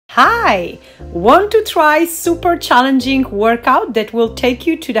Hi! Want to try super challenging workout that will take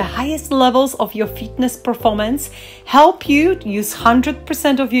you to the highest levels of your fitness performance, help you use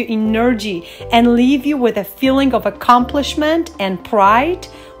 100% of your energy and leave you with a feeling of accomplishment and pride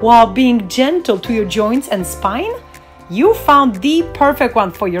while being gentle to your joints and spine? You found the perfect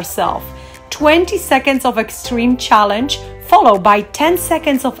one for yourself. 20 seconds of extreme challenge followed by 10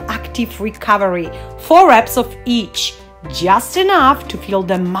 seconds of active recovery, 4 reps of each. Just enough to feel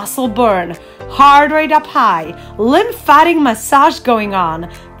the muscle burn, heart rate up high, lymphatic massage going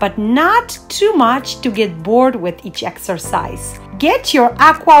on, but not too much to get bored with each exercise. Get your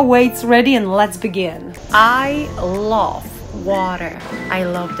aqua weights ready and let's begin. I love water. I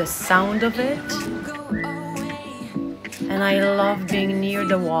love the sound of it. And I love being near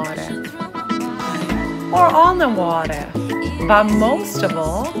the water. Or on the water. But most of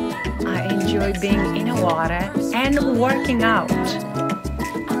all, I enjoy being in the water and working out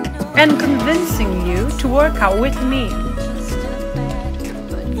and convincing you to work out with me.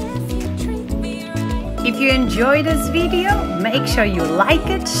 If you enjoy this video, make sure you like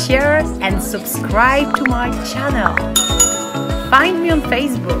it, share it, and subscribe to my channel. Find me on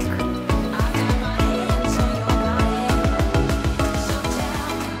Facebook.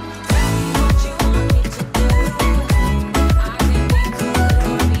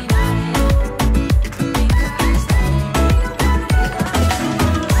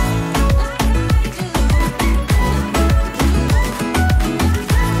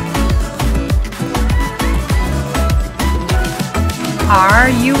 Are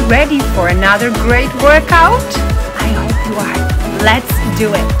you ready for another great workout? I hope you are. Let's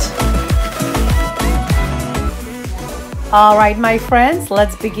do it. All right, my friends,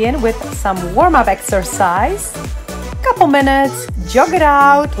 let's begin with some warm-up exercise. Couple minutes, jog it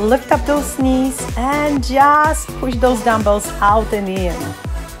out, lift up those knees, and just push those dumbbells out and in.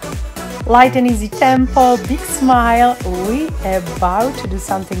 Light and easy tempo, big smile. We are about to do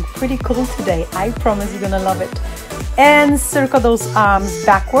something pretty cool today. I promise you're gonna love it. And circle those arms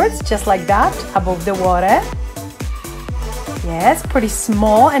backwards, just like that, above the water. Yes, pretty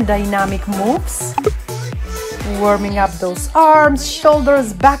small and dynamic moves. Warming up those arms,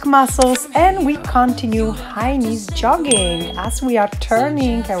 shoulders, back muscles, and we continue high knees jogging as we are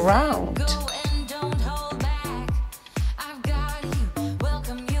turning around.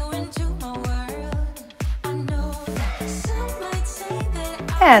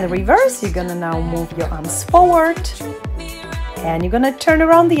 And reverse, you're gonna now move your arms forward and you're gonna turn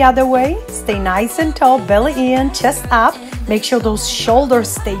around the other way. Stay nice and tall, belly in, chest up. Make sure those shoulders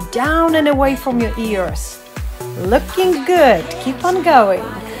stay down and away from your ears. Looking good, keep on going.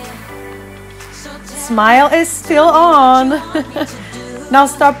 Smile is still on. Now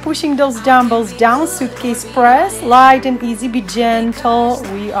start pushing those dumbbells down, suitcase press, light and easy, be gentle.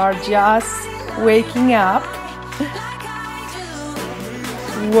 We are just waking up.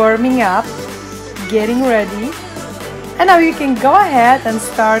 Warming up, getting ready, and now you can go ahead and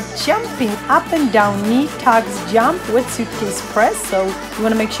start jumping up and down, knee tucks jump with suitcase press. So you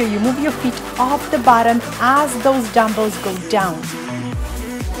want to make sure you move your feet off the bottom as those dumbbells go down.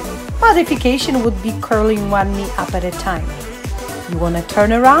 Modification would be curling one knee up at a time. You want to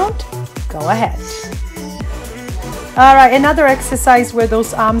turn around? Go ahead. All right, another exercise where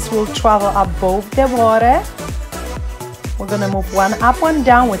those arms will travel above the water. We're gonna move one up, one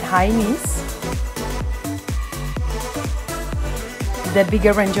down with high knees. The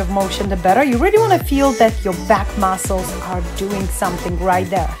bigger range of motion, the better. You really wanna feel that your back muscles are doing something right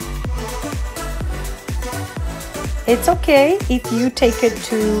there. It's okay if you take it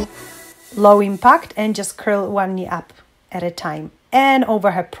to low impact and just curl one knee up at a time. And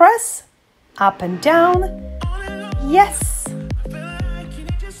overhead press, up and down. Yes.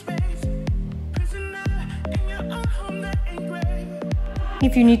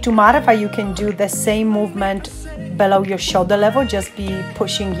 If you need to modify, you can do the same movement below your shoulder level. Just be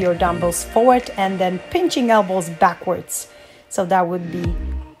pushing your dumbbells forward and then pinching elbows backwards. So that would be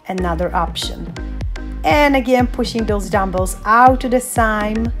another option. And again, pushing those dumbbells out to the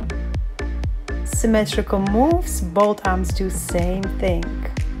side. Symmetrical moves, both arms do same thing.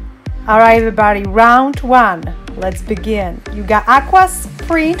 All right, everybody, round one. Let's begin. You got aqua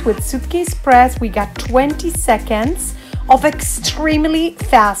sprint with suitcase press. We got 20 seconds of extremely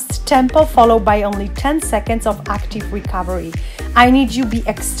fast tempo followed by only 10 seconds of active recovery. I need you to be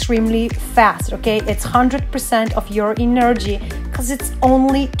extremely fast, okay? It's 100% of your energy because it's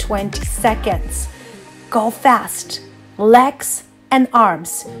only 20 seconds. Go fast. Legs and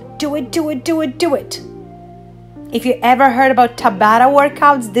arms. Do it, do it, do it, do it. If you ever heard about Tabata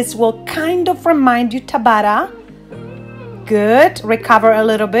workouts, this will kind of remind you Tabata. Good. Recover a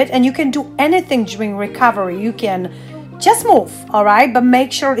little bit, and you can do anything during recovery. You can just move, all right? But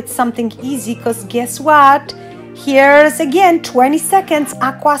make sure it's something easy, because guess what? Here's again 20 seconds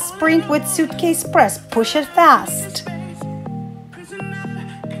aqua sprint with suitcase press. Push it fast.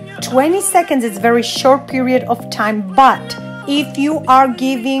 20 seconds is a very short period of time, but if you are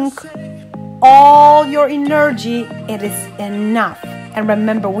giving all your energy, it is enough. And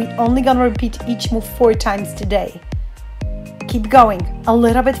remember, we're only gonna repeat each move 4 times today. Keep going a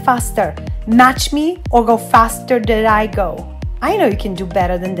little bit faster. Match me or go faster than I go. I know you can do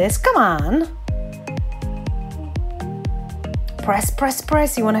better than this. Come on. Press, press,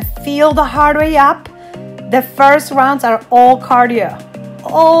 press. You want to feel the heart rate up. The first rounds are all cardio.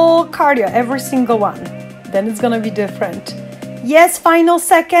 All cardio, every single one. Then it's going to be different. Yes, final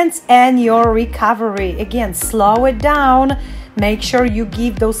seconds and your recovery. Again, slow it down. Make sure you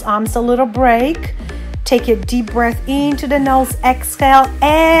give those arms a little break. Take a deep breath into the nose, exhale,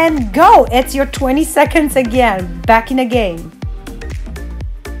 and go. It's your 20 seconds again. Back in the game.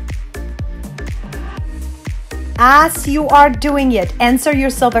 As you are doing it, answer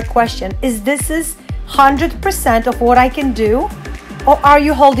yourself a question. Is this 100% of what I can do? Or are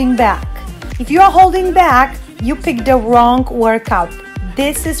you holding back? If you are holding back, you picked the wrong workout.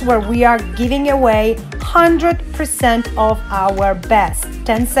 This is where we are giving away 100% of our best.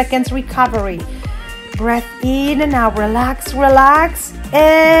 10 seconds recovery. Breath in and out. Relax, relax,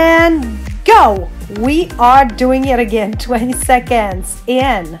 and go. We are doing it again. 20 seconds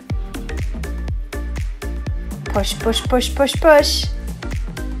in. Push, push, push, push, push.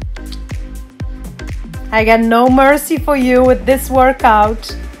 I got no mercy for you with this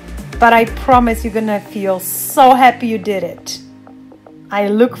workout, but I promise you're gonna feel so happy you did it. I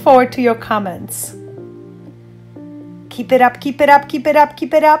look forward to your comments. Keep it up, keep it up, keep it up,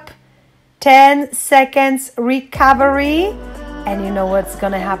 keep it up. 10 seconds recovery. And you know what's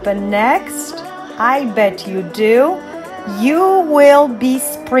gonna happen next? I bet you do. You will be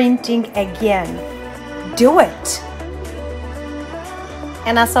sprinting again. Do it.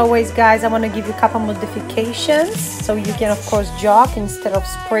 And as always, guys, I want to give you a couple modifications so you can, of course, jog instead of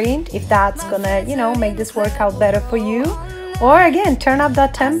sprint, if that's gonna, you know, make this workout better for you. Or again, turn up the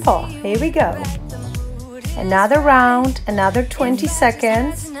tempo. Here we go. Another round, another 20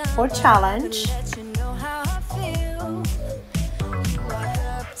 seconds for challenge.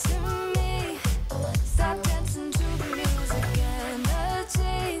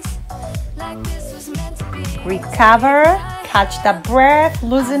 Recover, catch the breath,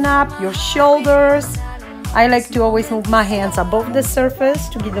 loosen up your shoulders. I like to always move my hands above the surface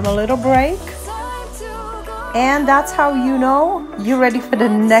to give them a little break. And that's how you know you're ready for the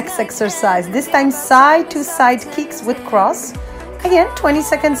next exercise. This time side to side kicks with cross. Again, 20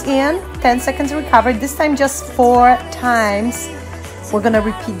 seconds in, 10 seconds recovery. This time just 4 times. We're gonna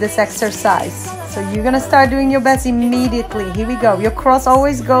repeat this exercise. So you're gonna start doing your best immediately. Here we go. Your cross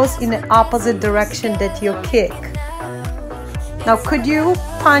always goes in the opposite direction that your kick. Now, could you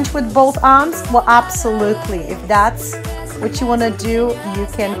punch with both arms? Well, absolutely. If that's what you wanna do, you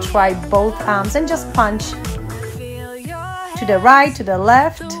can try both arms and just punch to the right, to the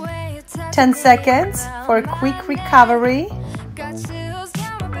left. 10 seconds for a quick recovery.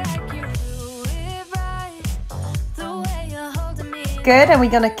 Good, and we're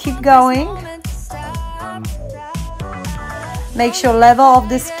gonna keep going. Make sure level of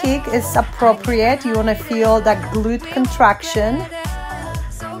this kick is appropriate. You wanna feel that glute contraction.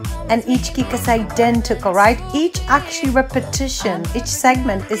 And each kick is identical, right? Each actually repetition, each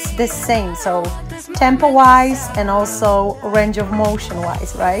segment is the same. So tempo-wise and also range of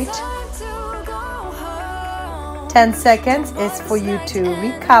motion-wise, right? 10 seconds is for you to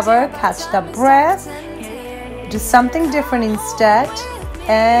recover, catch the breath, do something different instead,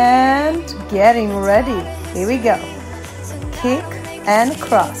 and getting ready. Here we go. Kick and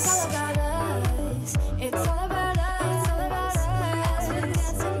cross.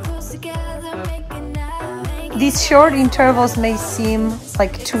 These short intervals may seem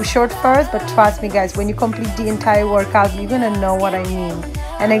like too short first, but trust me guys, when you complete the entire workout, you're gonna know what I mean.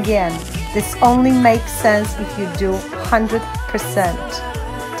 And again, this only makes sense if you do 100%.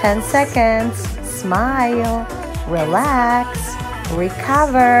 10 seconds, smile, relax,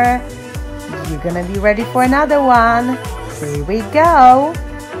 recover. You're gonna be ready for another one. Here we go.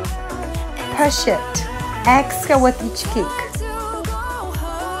 Push it. Exhale with each kick.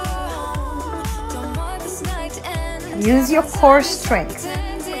 Use your core strength.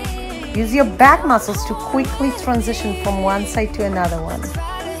 Use your back muscles to quickly transition from one side to another one.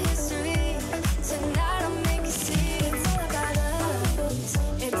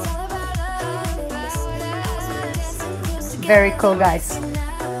 Very cool, guys.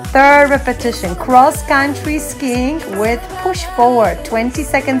 Third repetition, cross-country skiing with push forward. 20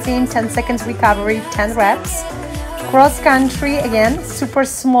 seconds in, 10 seconds recovery, 10 reps. Cross-country, again, super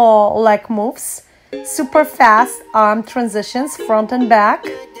small leg moves. Super fast arm transitions, front and back.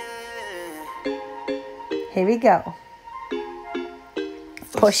 Here we go.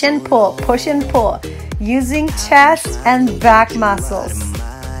 Push and pull, push and pull. Using chest and back muscles.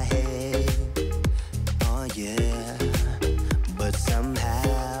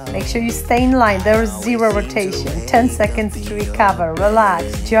 Make sure you stay in line. There is 0 rotation. 10 seconds to recover. Relax.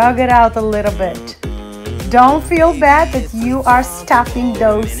 Jog it out a little bit. Don't feel bad that you are stopping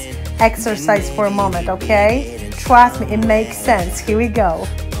those exercises for a moment, okay? Trust me, it makes sense. Here we go.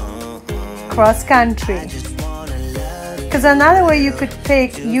 Cross country. Because another way you could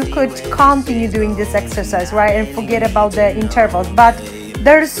pick, you could continue doing this exercise, right? And forget about the intervals. But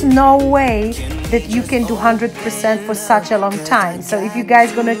there's no way that you can do 100% for such a long time. So if you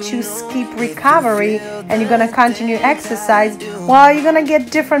guys gonna choose skip recovery and you're gonna continue exercise, well, you're gonna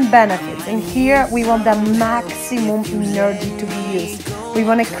get different benefits. And here we want the maximum energy to be used. We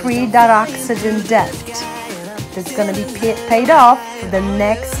want to create that oxygen debt that's gonna be paid off for the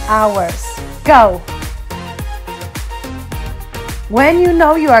next hours. Go. When you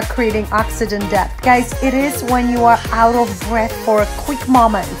know you are creating oxygen debt, guys, it is when you are out of breath for a quick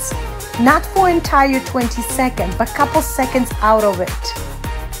moment. Not for entire 20 seconds, but couple seconds out of it.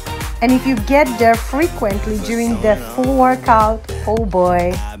 And if you get there frequently during the full workout, oh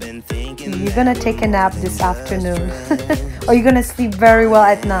boy, you're gonna take a nap this afternoon. Or you're gonna sleep very well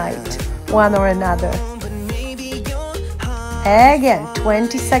at night, one or another. Again,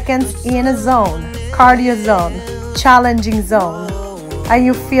 20 seconds in a zone, cardio zone, challenging zone. Are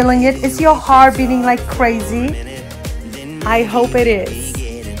you feeling it? Is your heart beating like crazy? I hope it is.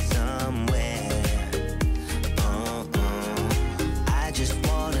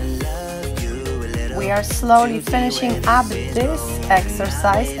 We are slowly finishing up this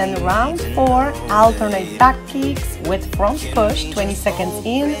exercise, and round 4, alternate back kicks with front push, 20 seconds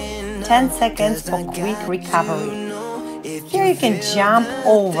in, 10 seconds for quick recovery. Here you can jump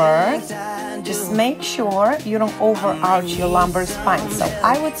over. Just make sure you don't overarch your lumbar spine. So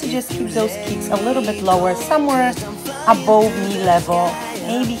I would suggest keep those kicks a little bit lower, somewhere above knee level,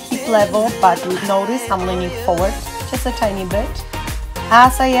 maybe hip level, but notice I'm leaning forward just a tiny bit.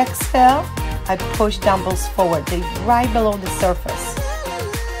 As I exhale, I push dumbbells forward. They're right below the surface.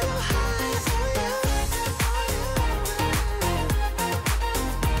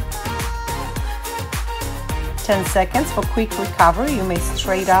 Ten seconds for quick recovery. You may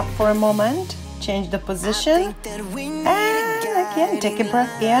straight up for a moment, change the position, and again, take a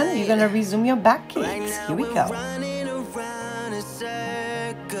breath in. You're gonna resume your back kicks. Here we go.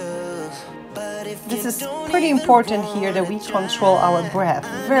 This is pretty important here that we control our breath.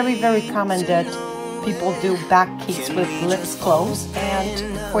 Very, very common that people do back kicks with lips closed, and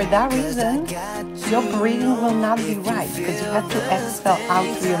for that reason, your breathing will not be right because you have to exhale out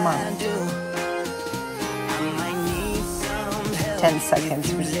through your mouth. 10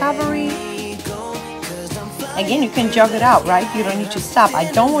 seconds recovery. Again, you can jog it out, right? You don't need to stop.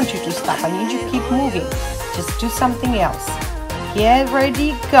 I don't want you to stop. I need you to keep moving. Just do something else. Get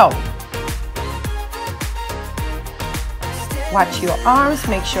ready, go. Watch your arms.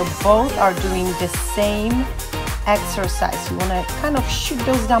 Make sure both are doing the same exercise. You want to kind of shoot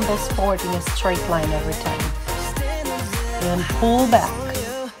those dumbbells forward in a straight line every time. And pull back.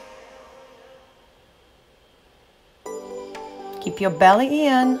 Keep your belly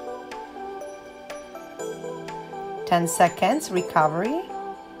in. 10 seconds, recovery.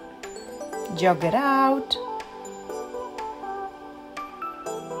 Jog it out.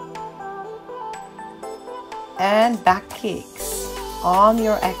 And back kicks on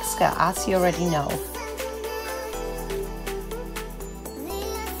your exhale, as you already know.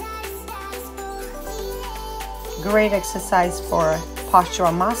 Great exercise for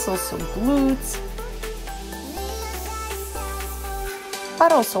postural muscles, so glutes,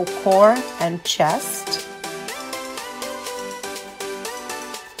 but also core and chest.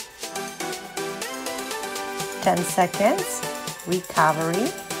 Ten seconds, recovery.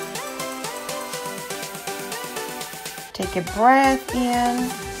 Take a breath in.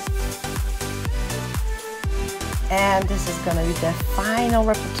 And this is gonna be the final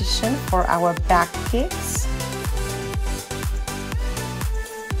repetition for our back kicks.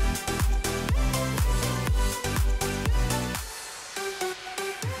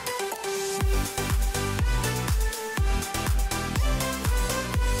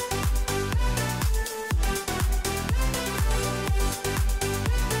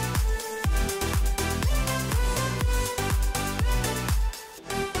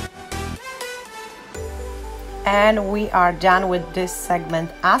 And we are done with this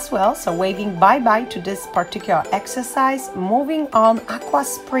segment as well. So waving bye-bye to this particular exercise. Moving on, aqua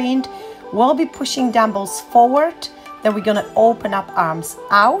sprint. We'll be pushing dumbbells forward. Then we're gonna open up arms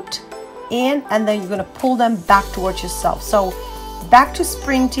out, in, and then you're gonna pull them back towards yourself. So back to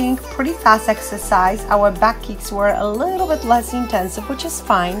sprinting, pretty fast exercise. Our back kicks were a little bit less intensive, which is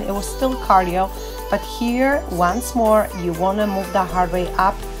fine. It was still cardio. But here, once more, you wanna move the heart rate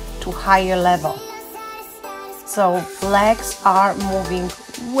up to higher level. So legs are moving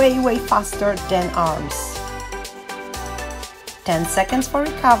way faster than arms. 10 seconds for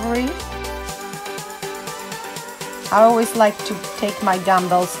recovery. I always like to take my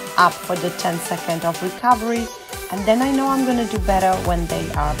dumbbells up for the 10 seconds of recovery, and then I know I'm gonna do better when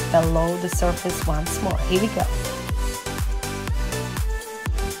they are below the surface once more. Here we go.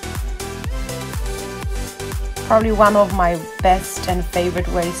 Probably one of my best and favorite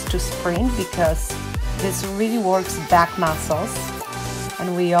ways to sprint, because this really works back muscles,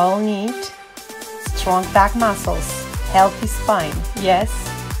 and we all need strong back muscles, healthy spine. Yes,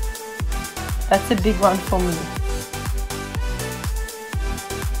 that's a big one for me.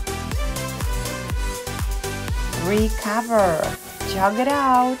 Recover, jog it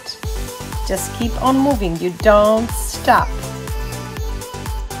out. Just keep on moving, you don't stop.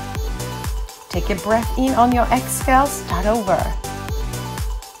 Take a breath in on your exhale, start over.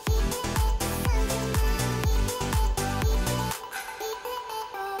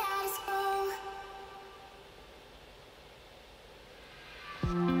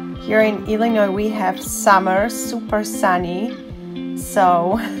 Here in Illinois we have summer, super sunny,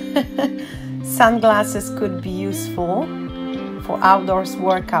 so sunglasses could be useful for outdoors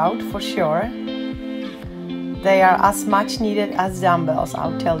workout for sure. They are as much needed as dumbbells,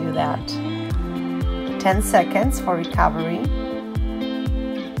 I'll tell you that. 10 seconds for recovery.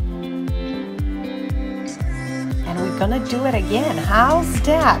 And we're gonna do it again. How's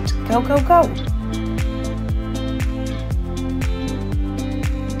that? Go, go, go.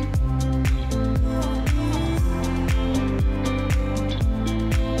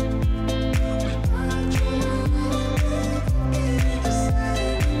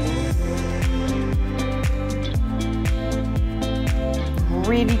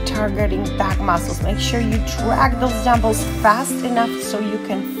 Really targeting back muscles. Make sure you drag those dumbbells fast enough so you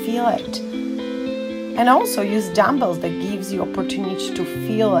can feel it. And also use dumbbells that gives you opportunity to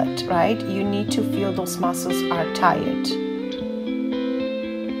feel it, right? You need to feel those muscles are tired.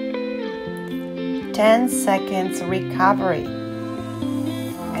 10 seconds recovery.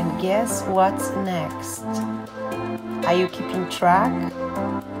 And guess what's next? Are you keeping track?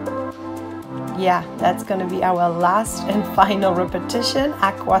 Yeah, that's gonna be our last and final repetition,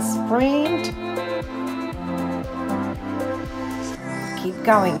 aqua sprint. Keep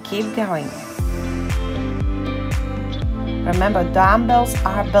going, keep going. Remember, dumbbells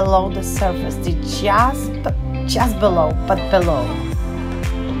are below the surface. They're just below, but below.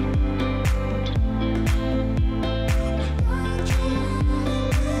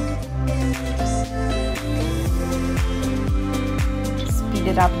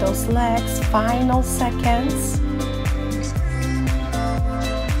 Speed up those legs, final seconds.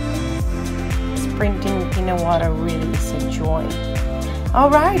 Sprinting in the water really is a joy. All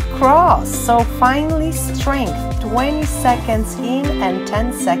right, cross. So finally strength, 20 seconds in and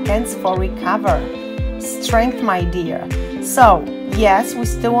 10 seconds for recover. Strength, my dear. So yes, we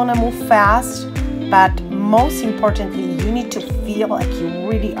still want to move fast, but most importantly, you need to feel like you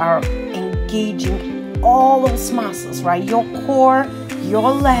really are engaging all those muscles, right? Your core,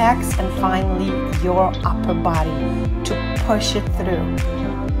 your legs, and finally your upper body to push it through.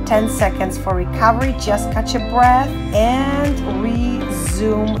 10 seconds for recovery. Just catch a breath and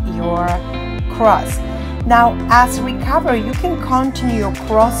resume your cross. Now, as recover, you can continue your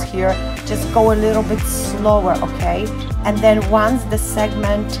cross here. Just go a little bit slower, okay? And then once the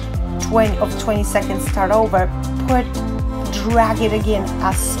segment 20 seconds start over, drag it again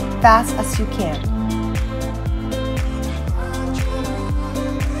as fast as you can.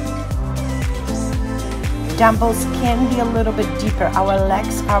 Dumbbells can be a little bit deeper. Our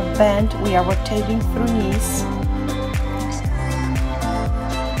legs are bent. We are rotating through knees.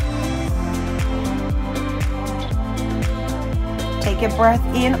 Take a breath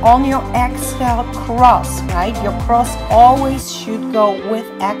in. On your exhale, cross, right? Your cross always should go with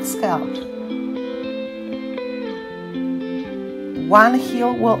exhale. One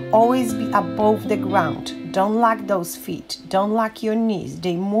heel will always be above the ground. Don't lock those feet. Don't lock your knees.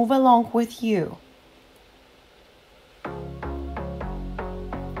 They move along with you.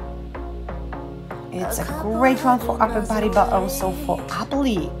 It's a great one for upper body, but also for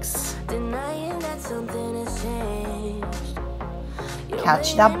obliques.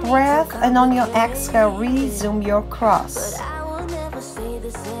 Catch that breath, and on your exhale, resume your cross.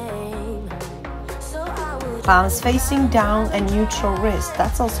 Palms facing down and neutral wrist.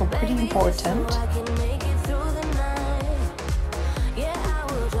 That's also pretty important.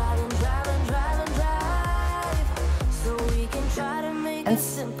 And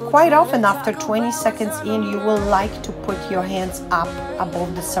quite often after 20 seconds in, you will like to put your hands up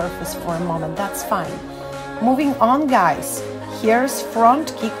above the surface for a moment. That's fine. Moving on, guys. Here's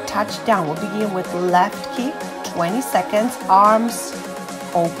front kick touchdown. We'll begin with left kick, 20 seconds, arms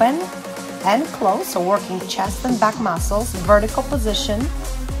open and close, so working chest and back muscles, vertical position.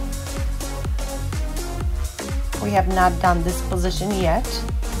 We have not done this position yet.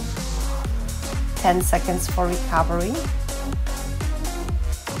 10 seconds for recovery.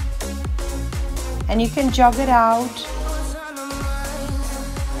 And you can jog it out.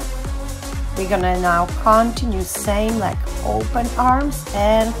 We're gonna now continue same leg, open arms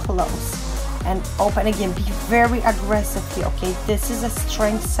and close. And open again, be very aggressive here, okay? This is a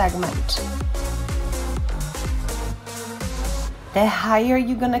strength segment. The higher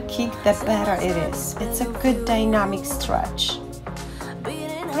you're gonna kick, the better it is. It's a good dynamic stretch.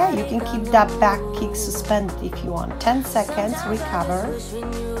 Yeah, you can keep that back kick suspended if you want. 10 seconds, recover.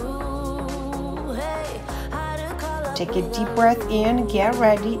 Take a deep breath in, get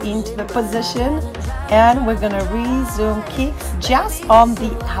ready into the position, and we're gonna resume kicks just on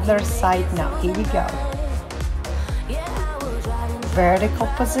the other side now. Here we go. Vertical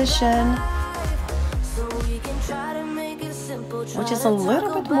position, which is a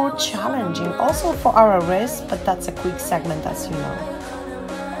little bit more challenging also for our wrist, but that's a quick segment, as you know.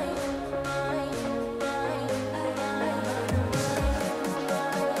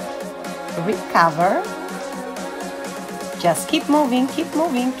 Recover. Just keep moving, keep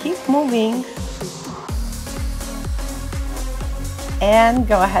moving, keep moving. And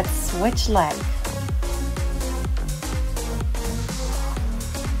go ahead, switch leg.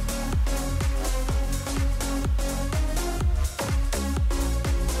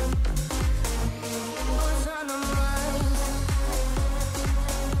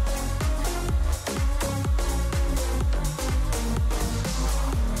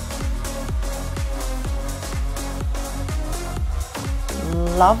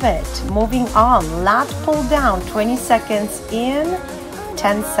 Love it. Moving on, lat pull down, 20 seconds in,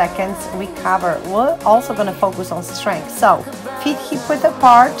 10 seconds recover. We're also going to focus on strength. So feet hip width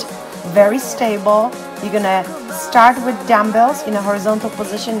apart, very stable. You're going to start with dumbbells in a horizontal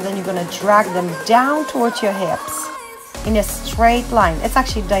position, then you're going to drag them down towards your hips in a straight line. It's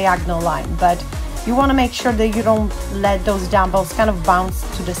actually a diagonal line, but you want to make sure that you don't let those dumbbells kind of bounce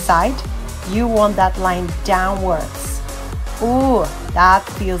to the side. You want that line downwards. Ooh, that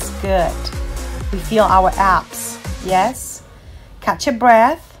feels good. We feel our abs, yes? Catch a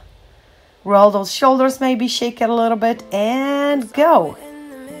breath. Roll those shoulders, maybe shake it a little bit, and go.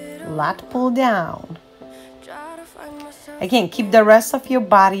 Lat pull down. Again, keep the rest of your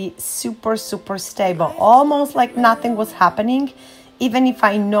body super, super stable. Almost like nothing was happening. Even if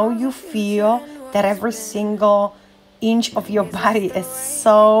I know you feel that every single inch of your body is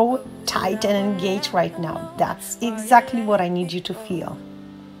so tight and engaged right now. That's exactly what I need you to feel.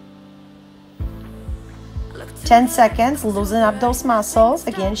 10 seconds, loosen up those muscles.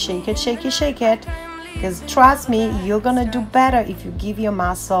 Again, shake it, shake it, shake it. Because trust me, you're gonna do better if you give your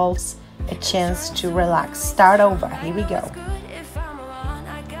muscles a chance to relax. Start over. Here we go.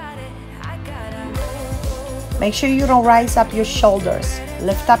 Make sure you don't rise up your shoulders.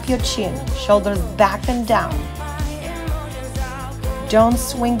 Lift up your chin, shoulders back and down. Don't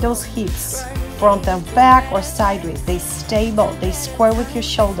swing those hips front and back or sideways. They stable, they square with your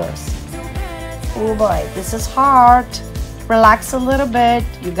shoulders. Oh boy, this is hard. Relax a little bit.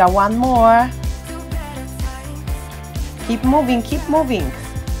 You got one more. Keep moving, keep moving.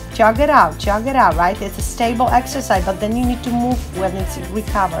 Jog it out, right? It's a stable exercise, but then you need to move when it's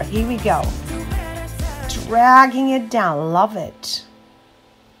recover. Here we go. Dragging it down, love it.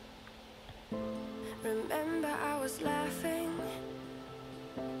 Remember I was laughing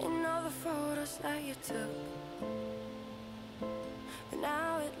in all the photos that you took. But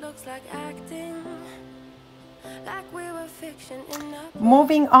now it looks like acting, like we were fiction in a...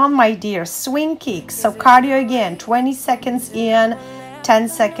 Moving on, my dear, swing kicks. So cardio again, 20 seconds in, 10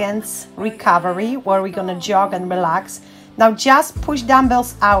 seconds recovery, where we're gonna jog and relax. Now just push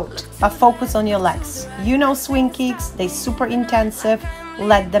dumbbells out, but focus on your legs. You know swing kicks, they're super intensive.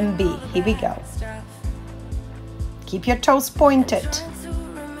 Let them be. Here we go. Keep your toes pointed.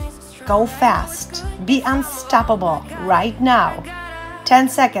 Go fast. Be unstoppable right now. 10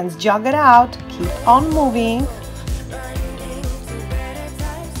 seconds, jog it out. Keep on moving.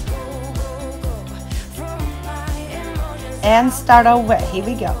 and start over. Here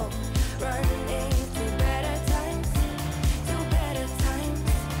we go.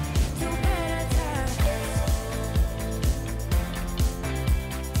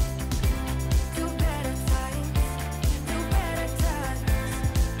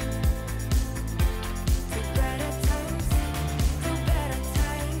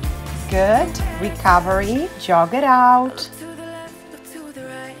 Good. Recovery. Jog it out.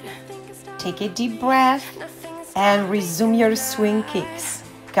 Take a deep breath and resume your swing kicks.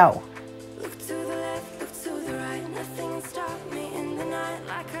 Go.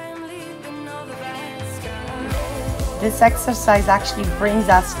 This exercise actually brings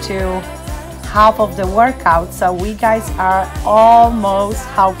us to half of the workout, so we guys are almost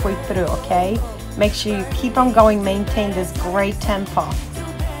halfway through, okay? Make sure you keep on going, maintain this great tempo.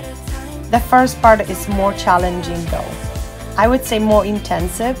 The first part is more challenging though. I would say more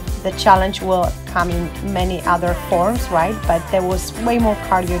intensive. The challenge will come in many other forms, right? But there was way more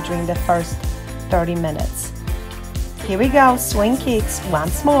cardio during the first 30 minutes. Here we go, swing kicks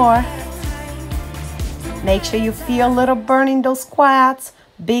once more. Make sure you feel a little burn in those quads.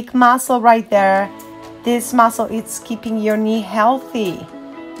 Big muscle right there. This muscle is keeping your knee healthy,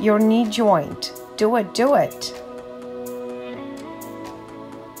 your knee joint. Do it, do it.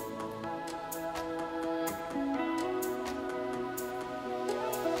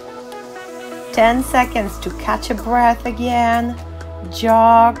 Ten seconds to catch a breath again.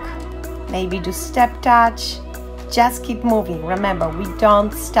 Jog, maybe do step touch. Just keep moving. Remember, we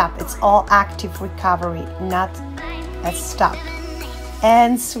don't stop. It's all active recovery, not a stop.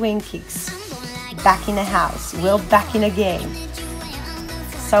 And swing kicks. Back in the house. We're back in a game.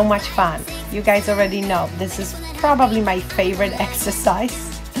 So much fun. You guys already know this is probably my favorite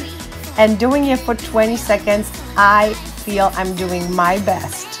exercise. And doing it for 20 seconds, I feel I'm doing my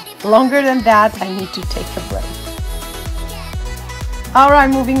best. Longer than that, I need to take a break. All right,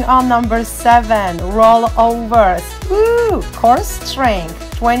 moving on, number 7, rollovers. Woo! Core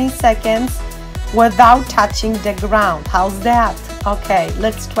strength, 20 seconds without touching the ground. How's that? Okay,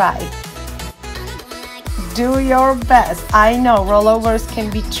 let's try. Do your best. I know rollovers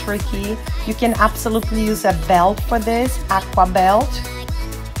can be tricky. You can absolutely use a belt for this, Aqua belt.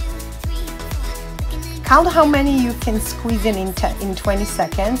 Count how many you can squeeze in 20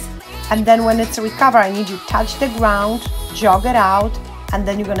 seconds. And then when it's a recover, I need you to touch the ground, jog it out, and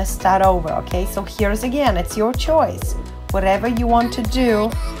then you're gonna start over, okay? So here's again, it's your choice. Whatever you want to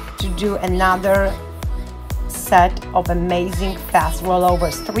do another set of amazing fast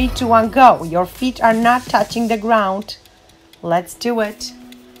rollovers. 3, 2, 1, go. Your feet are not touching the ground. Let's do it.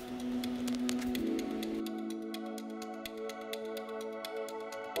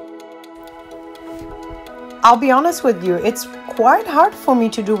 I'll be honest with you, it's quite hard for me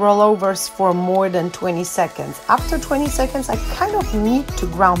to do rollovers for more than 20 seconds. After 20 seconds, I kind of need to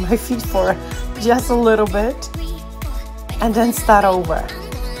ground my feet for just a little bit and then start over.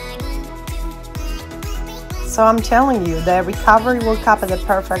 So I'm telling you, the recovery will come at the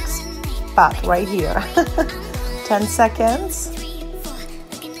perfect spot right here. 10 seconds.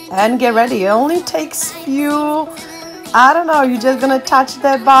 And get ready. It only takes few, I don't know, you're just gonna touch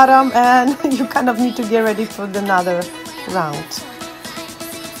the bottom and you kind of need to get ready for another round.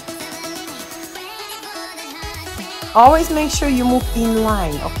 Always make sure you move in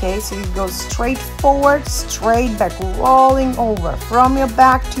line, okay? So you go straight forward, straight back, rolling over from your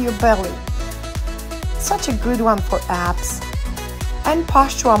back to your belly. Such a good one for abs and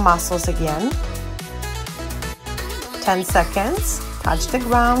postural muscles again. 10 seconds. Touch the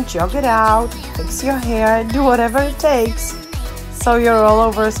ground, jog it out, fix your hair, do whatever it takes. So your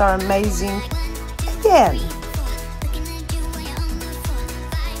rollovers are amazing. Again.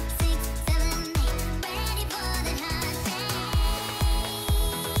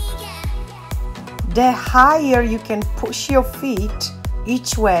 The higher you can push your feet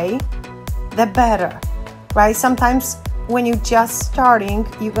each way, the better, right? Sometimes when you're just starting,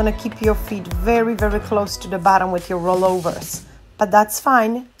 you're gonna keep your feet very, very close to the bottom with your rollovers. But that's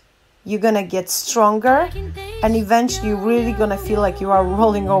fine. You're gonna get stronger and eventually you're really gonna feel like you are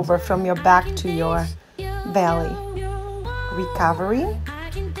rolling over from your back to your belly. Recovery.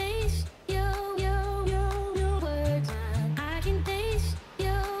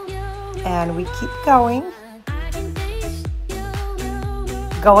 And we keep going.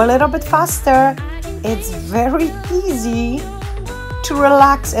 Go a little bit faster. It's very easy to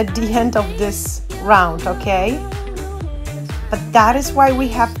relax at the end of this round, okay? But that is why we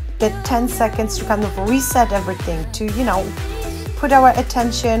have the 10 seconds to kind of reset everything, to, you know, put our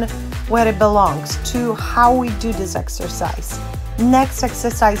attention where it belongs, to how we do this exercise. Next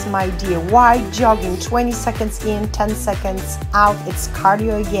exercise, my dear, wide jogging, 20 seconds in, 10 seconds out. It's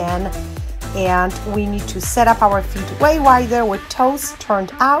cardio again, and we need to set up our feet way wider with toes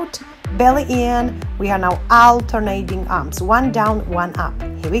turned out, belly in. We are now alternating arms, one down, one up.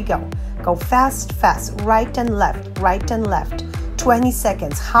 Here we go. Go fast, fast, right and left, 20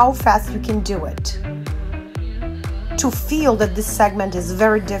 seconds. How fast you can do it. To feel that this segment is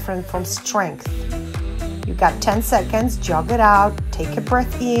very different from strength. You got 10 seconds, jog it out, take a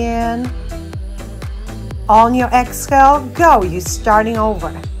breath in. On your exhale, go, you're starting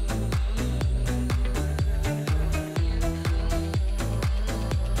over.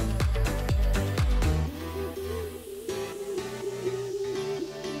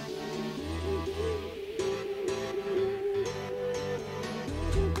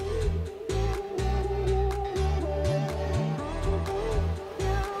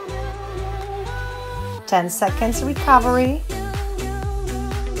 Ten seconds recovery.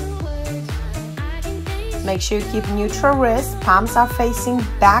 Make sure you keep neutral wrist, palms are facing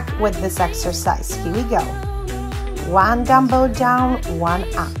back with this exercise. Here we go. One dumbbell down, one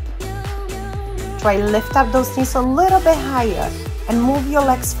up. Try to lift up those knees a little bit higher and move your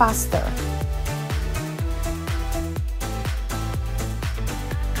legs faster.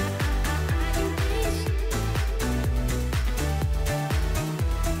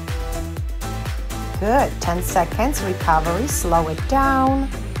 Good, 10 seconds recovery, slow it down.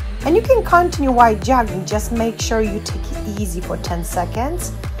 And you can continue wide jogging, just make sure you take it easy for 10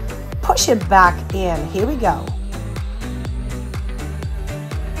 seconds. Push it back in, here we go.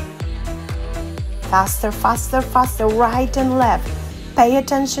 Faster, faster, faster, right and left. Pay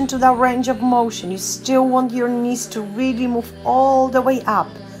attention to the range of motion. You still want your knees to really move all the way up.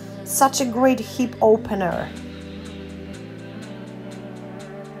 Such a great hip opener.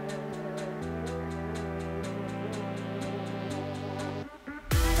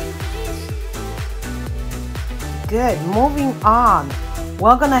 Good, moving on.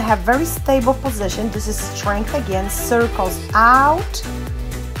 We're gonna have very stable position. This is strength again, circles out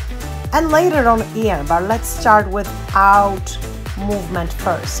and later on in, but let's start with out movement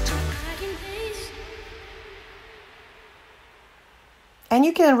first. And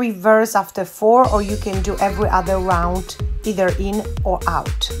you can reverse after 4, or you can do every other round either in or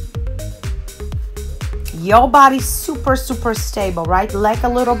out. Your body's super stable, right? Leg a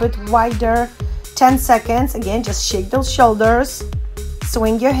little bit wider. 10 seconds, again, just shake those shoulders,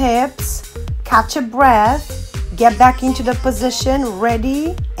 swing your hips, catch a breath, get back into the position,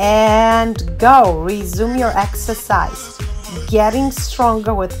 ready, and go. Resume your exercise, getting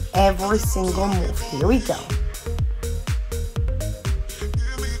stronger with every single move. Here we go.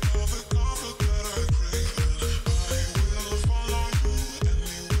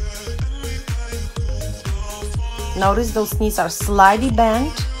 Notice those knees are slightly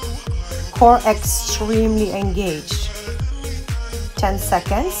bent. Core extremely engaged. 10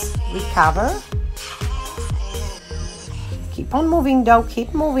 seconds, recover. Keep on moving though,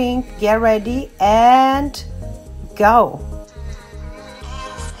 keep moving, get ready and go.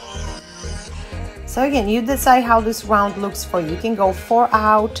 So again, you decide how this round looks for you. You can go 4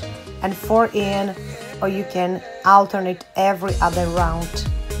 out and 4 in, or you can alternate every other round,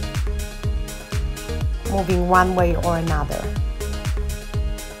 moving one way or another.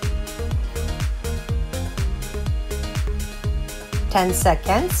 10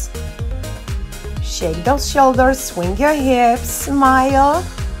 seconds. Shake those shoulders, swing your hips, smile,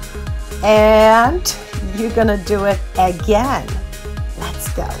 and you're gonna do it again. Let's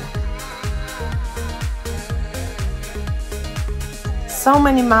go. So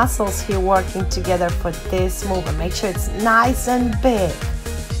many muscles here working together for this movement. Make sure it's nice and big,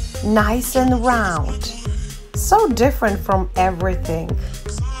 nice and round. So different from everything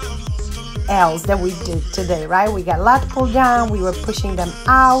else that we did today, right? We got lat pull down, we were pushing them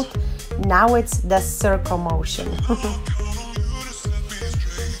out. Now it's the circle motion.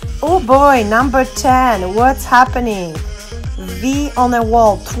 Oh boy, number 10, what's happening? V on a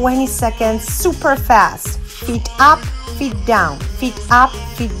wall, 20 seconds, super fast. Feet up, feet down, feet up,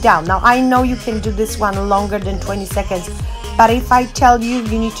 feet down. Now I know you can do this one longer than 20 seconds, but if I tell you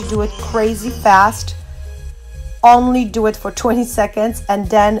you need to do it crazy fast, only do it for 20 seconds and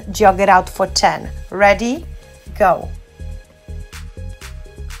then jog it out for 10. Ready? Go.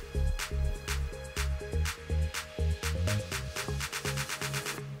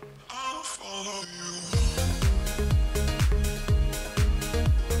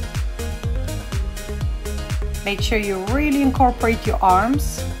 Make sure you really incorporate your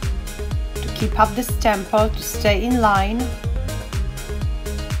arms to keep up this tempo, to stay in line,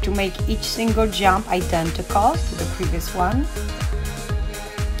 to make each single jump identical to the previous one.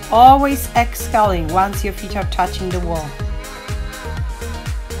 Always exhaling once your feet are touching the wall.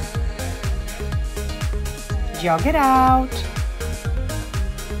 Jog it out.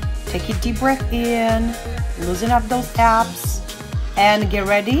 Take a deep breath in, loosen up those abs, and get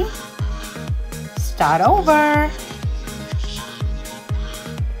ready. Start over.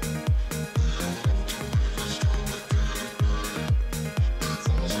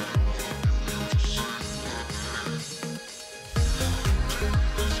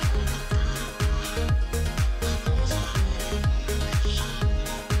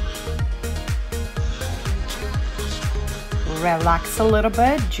 Relax a little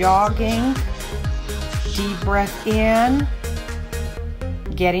bit, jogging, deep breath in,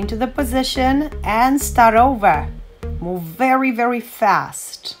 get into the position and start over. Move very, very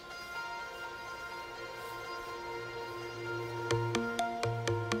fast.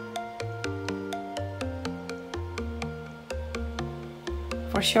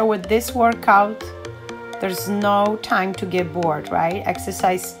 For sure with this workout, there's no time to get bored, right?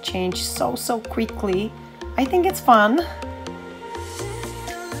 Exercise change so quickly. I think it's fun.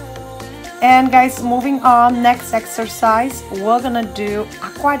 And guys, moving on, next exercise, we're gonna do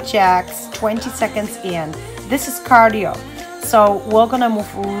aqua jacks, 20 seconds in. This is cardio, so we're gonna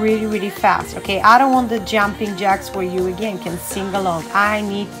move really fast, okay? I don't want the jumping jacks where you again can sing along. I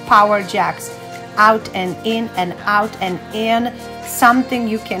need power jacks, out and in and out and in, something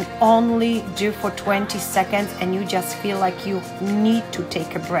you can only do for 20 seconds and you just feel like you need to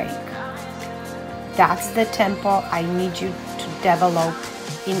take a break. That's the tempo I need you to develop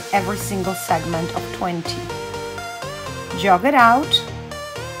in every single segment of 20. Jog it out.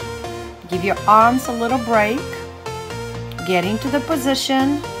 Give your arms a little break. Get into the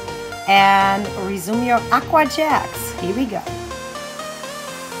position and resume your aqua jacks. Here we go.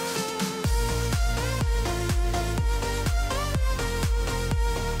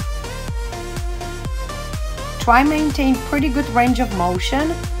 Try maintain pretty good range of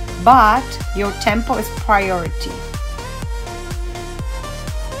motion, but your tempo is priority.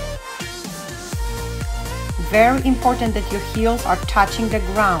 Very important that your heels are touching the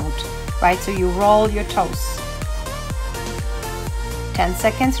ground, right? So you roll your toes. 10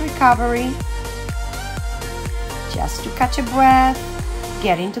 seconds recovery. Just to catch a breath.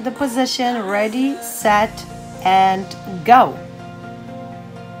 Get into the position, ready, set, and go.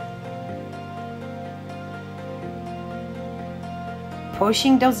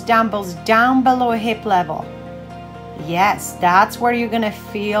 Pushing those dumbbells down below hip level. Yes, that's where you're gonna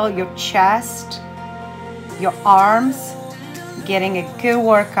feel your chest, your arms, getting a good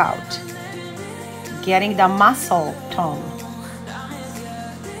workout, getting the muscle tone.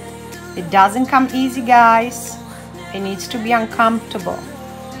 It doesn't come easy, guys. It needs to be uncomfortable.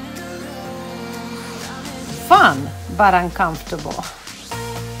 Fun, but uncomfortable.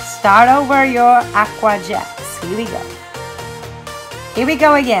 Start over your aqua jacks. Here we go. Here we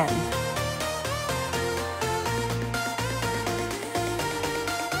go again.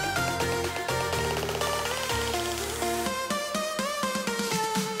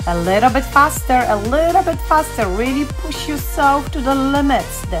 A little bit faster, a little bit faster. Really push yourself to the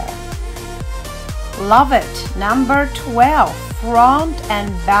limits there. Love it. Number 12, front and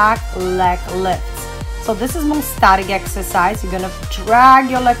back leg lifts. So this is more static exercise. You're gonna drag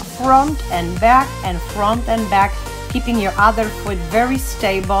your leg front and back, keeping your other foot very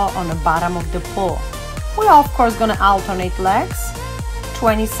stable on the bottom of the pool. We're of course gonna alternate legs,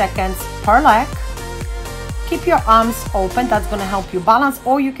 20 seconds per leg. Keep your arms open, that's gonna help you balance,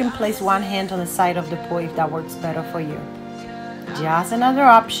 or you can place one hand on the side of the pool if that works better for you. Just another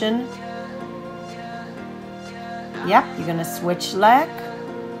option. Yep, you're gonna switch leg.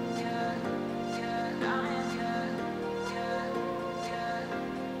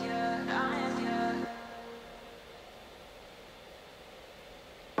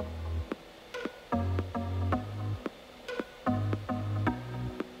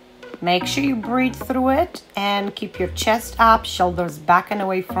 Make sure you breathe through it and keep your chest up, shoulders back and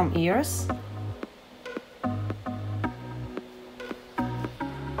away from ears.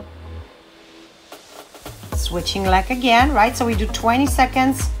 Switching leg again, right? So we do 20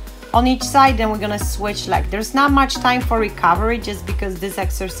 seconds on each side, then we're gonna switch leg. There's not much time for recovery just because this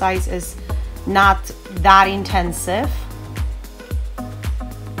exercise is not that intensive.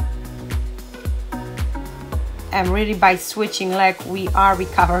 And really by switching leg, we are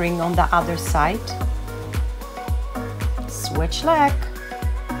recovering on the other side. Switch leg.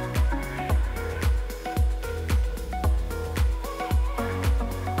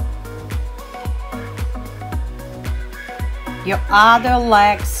 Your other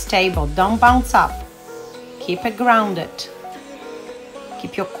leg stable, don't bounce up. Keep it grounded.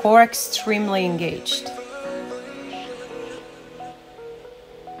 Keep your core extremely engaged.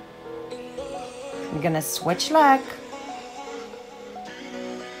 We're gonna switch leg.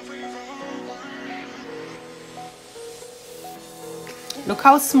 Look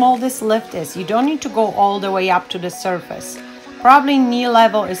how small this lift is. You don't need to go all the way up to the surface. Probably knee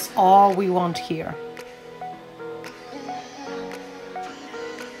level is all we want here.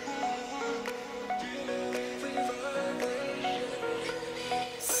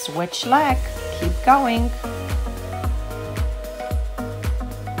 Switch leg, keep going.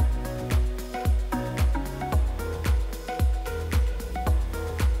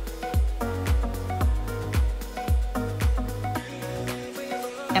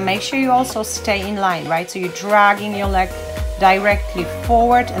 And make sure you also stay in line, right? So you're dragging your leg directly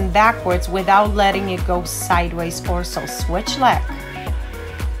forward and backwards without letting it go sideways or so. Switch leg.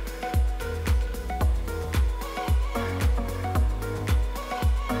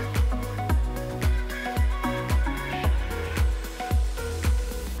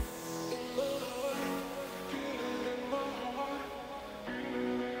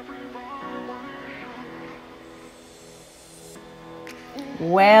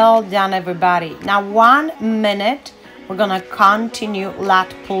 Well done, everybody. Now 1 minute, we're gonna continue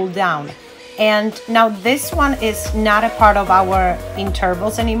lat pull down. And now this one is not a part of our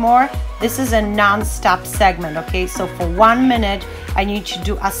intervals anymore. This is a non-stop segment, okay? So for 1 minute, I need you to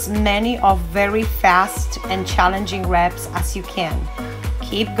do as many of very fast and challenging reps as you can.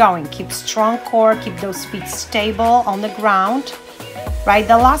 Keep going, keep strong core, keep those feet stable on the ground, right?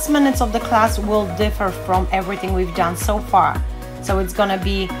 The last minutes of the class will differ from everything we've done so far. So it's gonna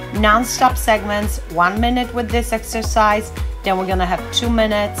be non-stop segments, 1 minute with this exercise, then we're gonna have 2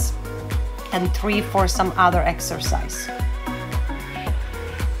 minutes and 3 for some other exercise.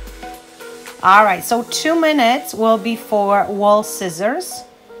 All right, so 2 minutes will be for wall scissors,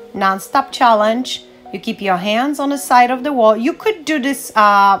 non-stop challenge. You keep your hands on the side of the wall. You could do this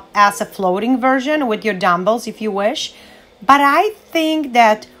as a floating version with your dumbbells if you wish, but I think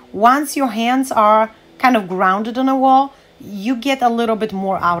that once your hands are kind of grounded on a wall, you get a little bit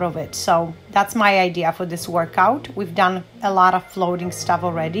more out of it. So that's my idea for this workout. We've done a lot of floating stuff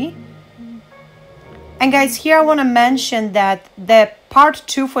already. And guys, here I want to mention that the part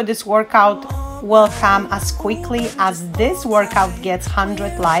 2 for this workout will come as quickly as this workout gets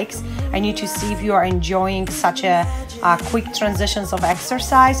 100 likes. I need to see if you are enjoying such a quick transitions of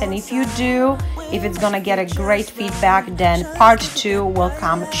exercise, and if you do, if it's gonna get a great feedback, then part 2 will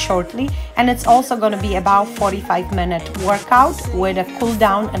come shortly. And it's also gonna be about 45-minute workout with a cool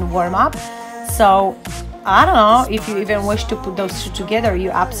down and warm up. So I don't know, if you even wish to put those two together,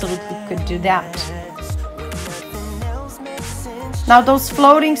 you absolutely could do that. Now those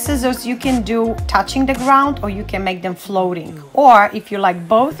floating scissors you can do touching the ground, or you can make them floating. Or if you like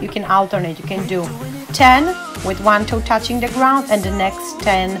both, you can alternate. You can do 10 with one toe touching the ground and the next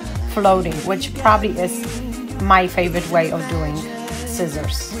 10 floating, which probably is my favorite way of doing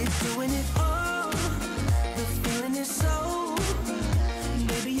scissors.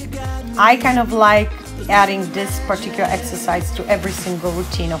 I kind of like adding this particular exercise to every single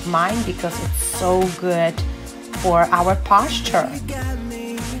routine of mine because it's so good for our posture.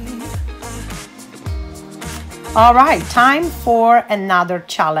 All right, time for another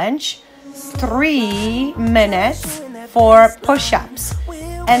challenge. 3 minutes for push-ups.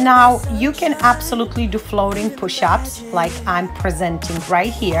 And now you can absolutely do floating push-ups like I'm presenting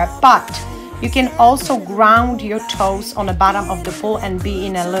right here, but you can also ground your toes on the bottom of the pool and be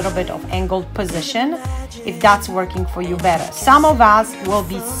in a little bit of angled position if that's working for you better. Some of us will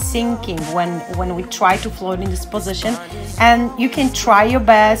be sinking when we try to float in this position, and you can try your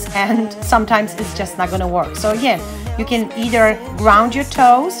best and sometimes it's just not gonna work. So again, you can either ground your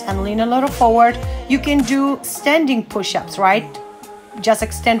toes and lean a little forward. You can do standing push-ups, right? Just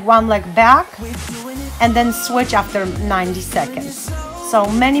extend one leg back and then switch after 90 seconds. So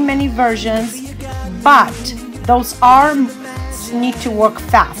many versions, but those arms need to work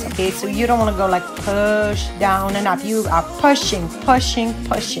fast, okay? So you don't want to go like push down and up. You are pushing.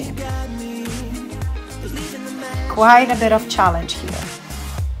 Quite a bit of challenge here.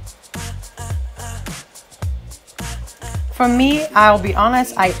 For me, I'll be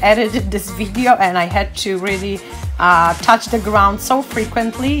honest, I edited this video and I had to really touch the ground so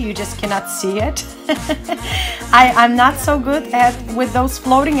frequently, you just cannot see it. I'm not so good with those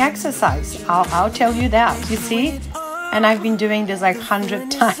floating exercises. I'll tell you that, you see? And I've been doing this like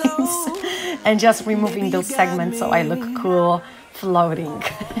 100 times and just removing those segments so I look cool floating.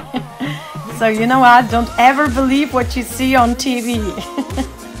 So you know what? Don't ever believe what you see on TV.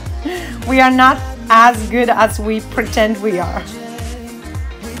 We are not as good as we pretend we are.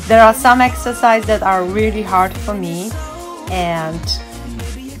 There are some exercises that are really hard for me, and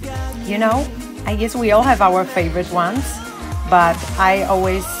you know, I guess we all have our favorite ones, but I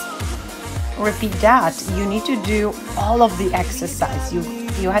always repeat that you need to do all of the exercise.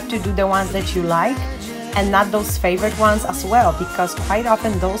 You have to do the ones that you like and not those favorite ones as well, because quite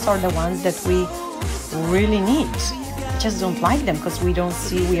often those are the ones that we really need. We just don't like them because we don't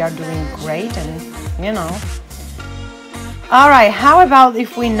see we are doing great, and you know. All right, how about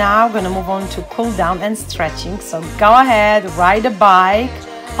if we now gonna move on to cool down and stretching. So go ahead, ride a bike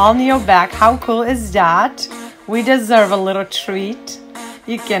on your back. How cool is that? We deserve a little treat.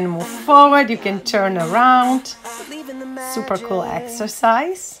 You can move forward, you can turn around. Super cool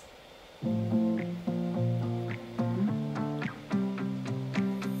exercise.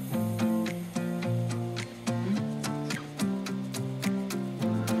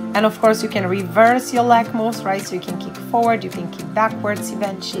 And of course, you can reverse your leg moves, right? So you can kick forward, you can kick backwards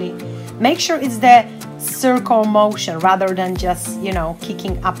eventually. Make sure it's the circle motion rather than just, you know,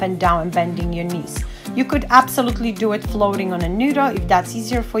 kicking up and down and bending your knees. You could absolutely do it floating on a noodle if that's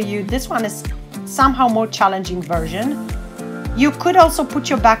easier for you. This one is somehow more challenging version. You could also put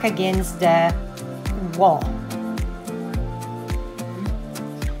your back against the wall.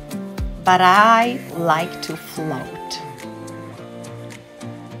 But I like to float.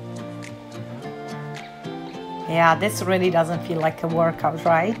 Yeah, this really doesn't feel like a workout,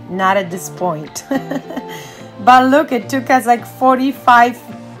 right? Not at this point. But look, it took us like 45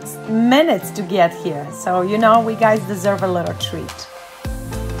 minutes to get here. So, you know, we guys deserve a little treat.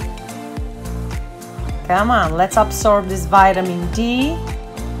 Come on, let's absorb this vitamin D.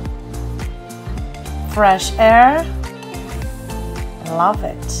 Fresh air. Love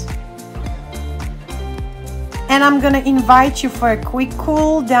it. And I'm gonna invite you for a quick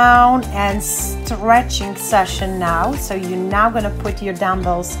cool down and stretching session now. So you're now gonna put your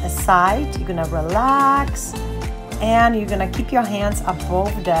dumbbells aside. You're gonna relax and you're gonna keep your hands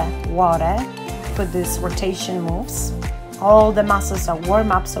above the water for these rotation moves. All the muscles are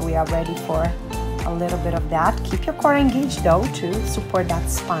warm up, so we are ready for a little bit of that. Keep your core engaged though to support that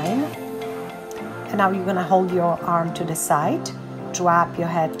spine. And now you're gonna hold your arm to the side, drop your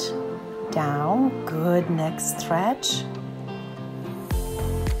head down. Good neck stretch.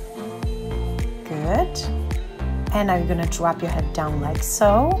 Good. And now you're gonna drop your head down like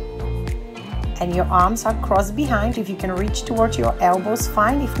so. And your arms are crossed behind. If you can reach towards your elbows,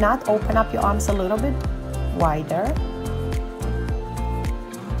 fine. If not, open up your arms a little bit wider.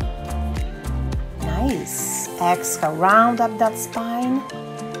 Nice. Exhale, round up that spine.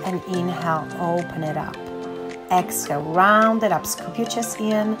 And inhale, open it up. Exhale, round it up. Scoop your chest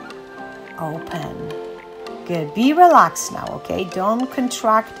in. Open. Good. Be relaxed now, okay? Don't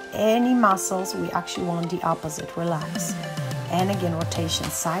contract any muscles. We actually want the opposite. Relax. And again, rotation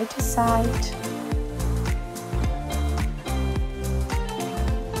side to side.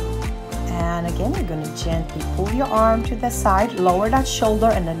 And again, you're going to gently pull your arm to the side, lower that shoulder,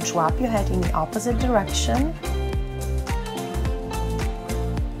 and then drop your head in the opposite direction.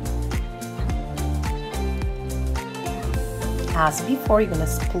 As before, you're going to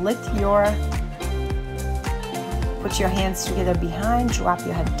split put your hands together behind, drop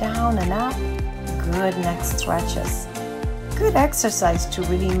your head down and up. Good neck stretches. Good exercise to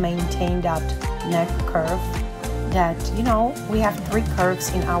really maintain that neck curve. That, you know, we have 3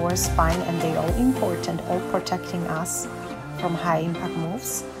 curves in our spine and they're all important, all protecting us from high impact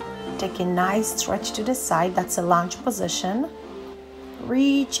moves. Take a nice stretch to the side. That's a lunge position.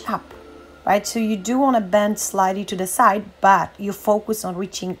 Reach up. Right, so you do want to bend slightly to the side, but you focus on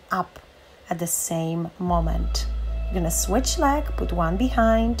reaching up at the same moment. You're going to switch leg, put one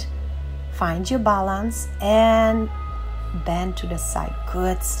behind, find your balance, and bend to the side.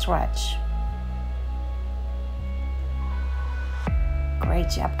 Good stretch. Great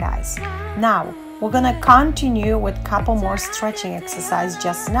job, guys. Now, we're going to continue with a couple more stretching exercises.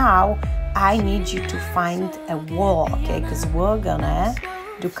 Just now, I need you to find a wall, okay, because we're going to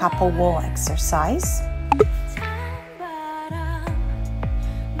do couple wall exercise.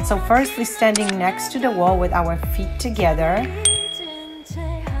 So first, we're standing next to the wall with our feet together.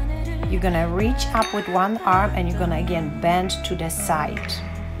 You're gonna reach up with one arm and you're gonna again bend to the side.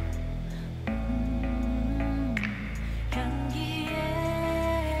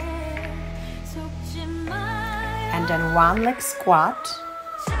 And then one leg squat.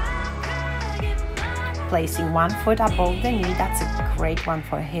 Placing one foot above the knee, that's a great one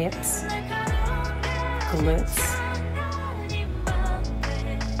for hips, glutes.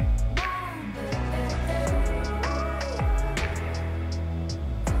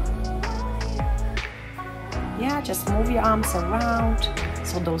 Yeah, just move your arms around,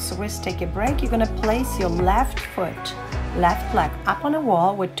 So those wrists take a break. You're gonna place your left foot, left leg up on a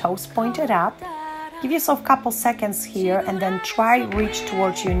wall with toes pointed up. Give yourself a couple seconds here and then try reach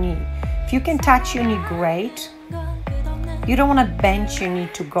towards your knee. If you can touch your knee, great. You don't want to bend your knee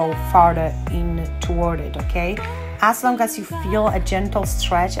to go farther in toward it, okay? As long as you feel a gentle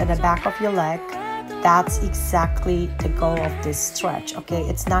stretch at the back of your leg, that's exactly the goal of this stretch, okay?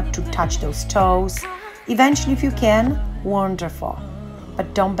 It's not to touch those toes. Eventually, if you can, wonderful.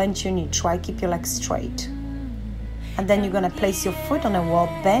 But don't bend your knee. Try keep your leg straight. And then you're gonna place your foot on the wall,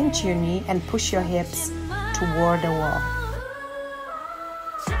 bend your knee, and push your hips toward the wall.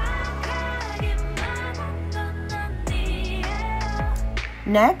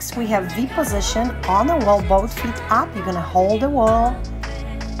 Next, we have V position on the wall, both feet up. You're gonna hold the wall.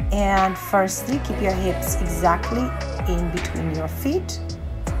 And firstly, keep your hips exactly in between your feet.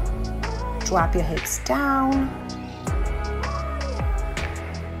 Drop your hips down.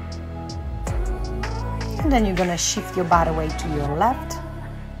 And then you're gonna shift your body weight to your left.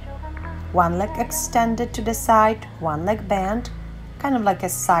 One leg extended to the side, one leg bent, kind of like a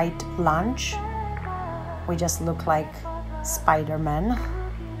side lunge. We just look like Spider-Man.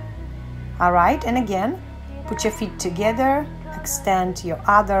 All right, and again, put your feet together, extend your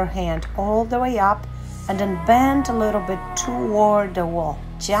other hand all the way up, and then bend a little bit toward the wall,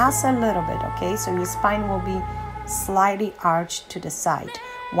 just a little bit, okay? So your spine will be slightly arched to the side.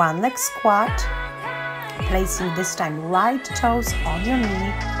 One leg squat, placing this time right toes on your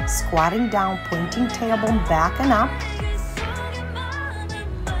knee, squatting down, pointing tailbone back and up,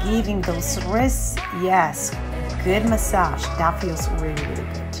 giving those wrists, yes, good massage. That feels really, really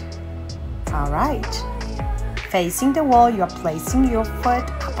good. All right. Facing the wall, you're placing your foot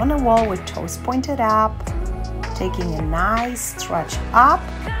up on the wall with toes pointed up, taking a nice stretch up,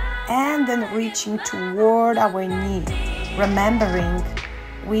 and then reaching toward our knee. Remembering,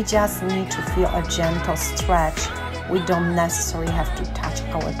 we just need to feel a gentle stretch. We don't necessarily have to touch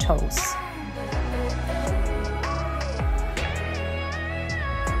our toes.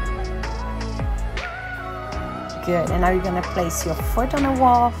 Good, and now you're gonna place your foot on the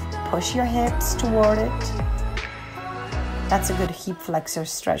wall, push your hips toward it. That's a good hip flexor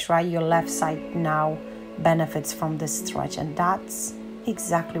stretch, right? Your left side now benefits from this stretch, and that's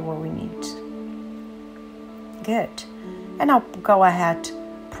exactly what we need. Good. And now go ahead,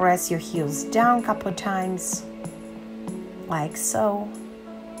 press your heels down a couple of times, like so.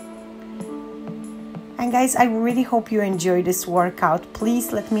 And guys, I really hope you enjoyed this workout.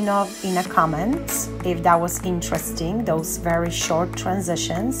 Please let me know in the comments if that was interesting, those very short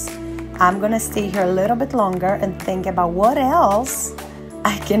transitions. I'm gonna stay here a little bit longer and think about what else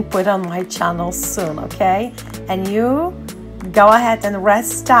I can put on my channel soon, okay? And you go ahead and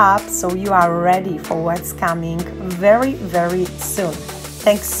rest up so you are ready for what's coming very, very soon.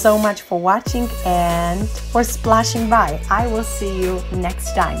 Thanks so much for watching and for splashing by. I will see you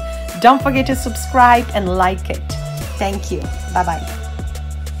next time. Don't forget to subscribe and like it. Thank you. Bye-bye.